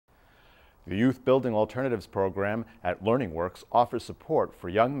The Youth Building Alternatives program at LearningWorks offers support for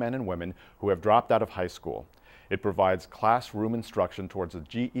young men and women who have dropped out of high school. It provides classroom instruction towards a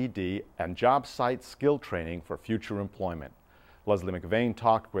GED and job site skill training for future employment. Leslie McVeigh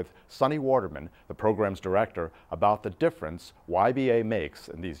talked with Soni Waterman, the program's director, about the difference YBA makes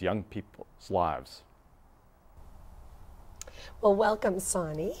in these young people's lives. Well, welcome,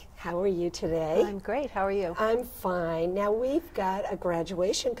 Soni. How are you today? I'm great. How are you? I'm fine. Now, we've got a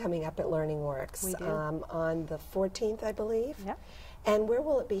graduation coming up at LearningWorks. We do. On the 14th, I believe. Yep. And where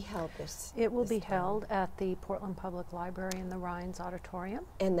will it be held this It will be time? held at the Portland Public Library in the Rhines Auditorium.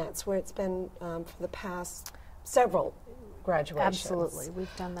 And that's where it's been for the past several graduations. Absolutely.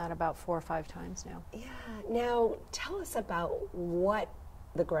 We've done that about 4 or 5 times now. Yeah. Now, tell us about what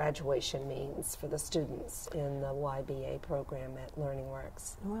the graduation means for the students in the YBA program at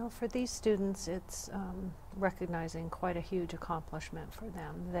LearningWorks. Well, for these students, it's recognizing quite a huge accomplishment for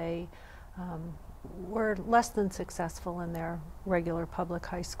them. They were less than successful in their regular public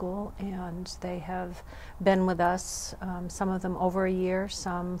high school, and they have been with us, some of them over a year,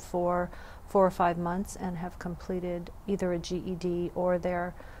 some for 4 or 5 months, and have completed either a GED or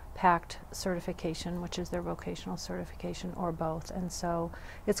their PACT certification, which is their vocational certification, or both. And so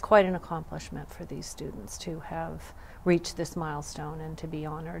it's quite an accomplishment for these students to have reached this milestone and to be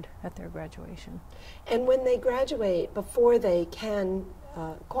honored at their graduation. And when they graduate, before they can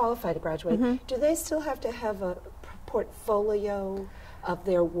qualify to graduate, do they still have to have a portfolio of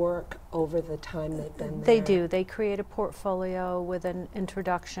their work over the time they've been there? They do. They create a portfolio with an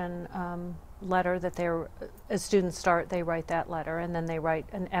introduction letter that they're, as students start, they write that letter, and then they write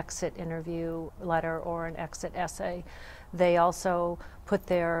an exit interview letter or an exit essay. They also put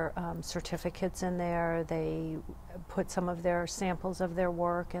their certificates in there. They put some of their samples of their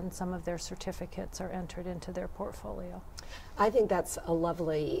work, and some of their certificates are entered into their portfolio. I think that's a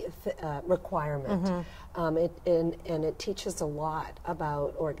lovely requirement. And it teaches a lot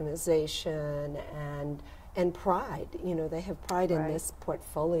about organization and pride. You know, they have pride in this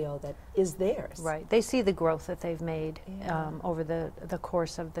portfolio that is theirs. Right. They see the growth that they've made over the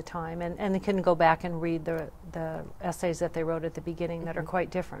course of the time, and they can go back and read the essays that they wrote at the beginning that are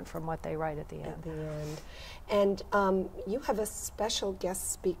quite different from what they write at the end. At the end. And you have a special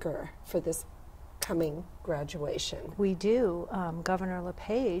guest speaker for this coming graduation. We do. Governor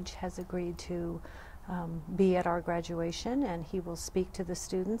LePage has agreed to be at our graduation, and he will speak to the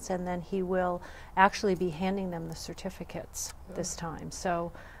students, and then he will actually be handing them the certificates this time.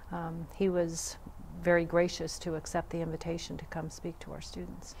 So he was very gracious to accept the invitation to come speak to our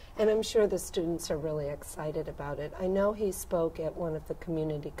students. And I'm sure the students are really excited about it. I know he spoke at one of the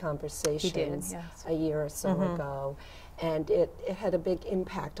community conversations a year or so ago, and it had a big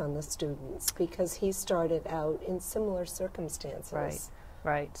impact on the students because he started out in similar circumstances. Right.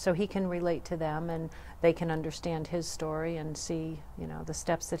 Right, so he can relate to them, and they can understand his story and see, you know, the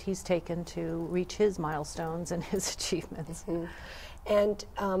steps that he's taken to reach his milestones and his achievements. And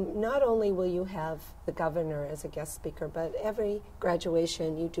not only will you have the governor as a guest speaker, but every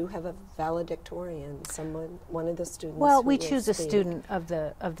graduation you do have a valedictorian, one of the students. Well, we choose a student of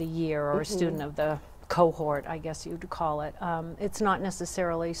the year, or a student of the cohort, I guess you'd call it. It's not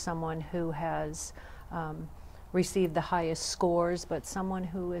necessarily someone who has received the highest scores, but someone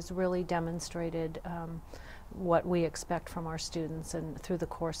who has really demonstrated what we expect from our students and through the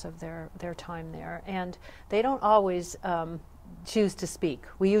course of their time there. And they don't always choose to speak.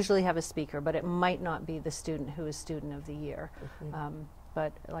 We usually have a speaker, but it might not be the student who is student of the year.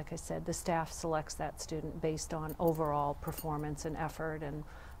 But like I said, the staff selects that student based on overall performance and effort and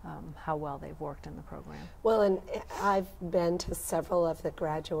how well they've worked in the program. Well, and I've been to several of the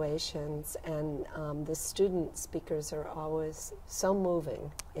graduations, and the student speakers are always so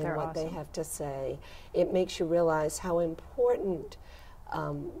moving in what they have to say. It makes you realize how important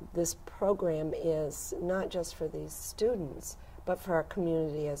this program is, not just for these students, but for our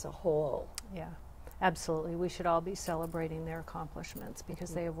community as a whole. Yeah. Absolutely. We should all be celebrating their accomplishments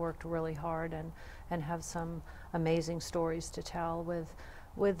because they have worked really hard and have some amazing stories to tell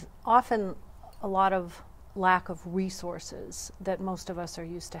with often a lot of lack of resources that most of us are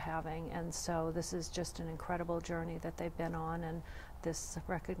used to having. And so this is just an incredible journey that they've been on, and this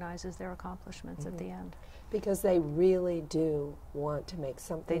recognizes their accomplishments at the end. Because they really do want to make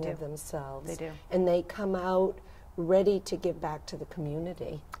something of themselves. They do. And they come out ready to give back to the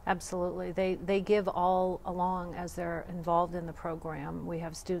community. Absolutely. They give all along as they're involved in the program. We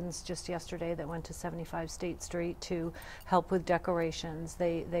have students just yesterday that went to 75 State Street to help with decorations.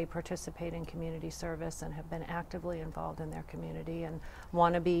 They participate in community service and have been actively involved in their community and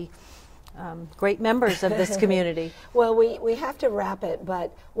want to be great members of this community. Well, we have to wrap it,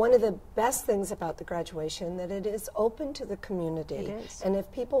 but one of the best things about the graduation that it is open to the community. It is. And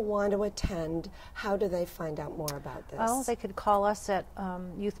if people want to attend, how do they find out more about this? Well, they could call us at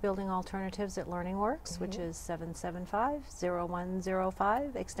Youth Building Alternatives at LearningWorks, which is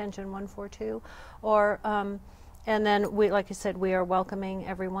 775-0105, extension 142, or and then, like I said, we are welcoming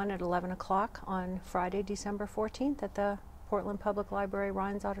everyone at 11 o'clock on Friday, December 14th at the Portland Public Library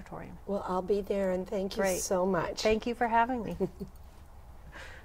Rhines Auditorium. Well, I'll be there, and thank you so much. Thank you for having me.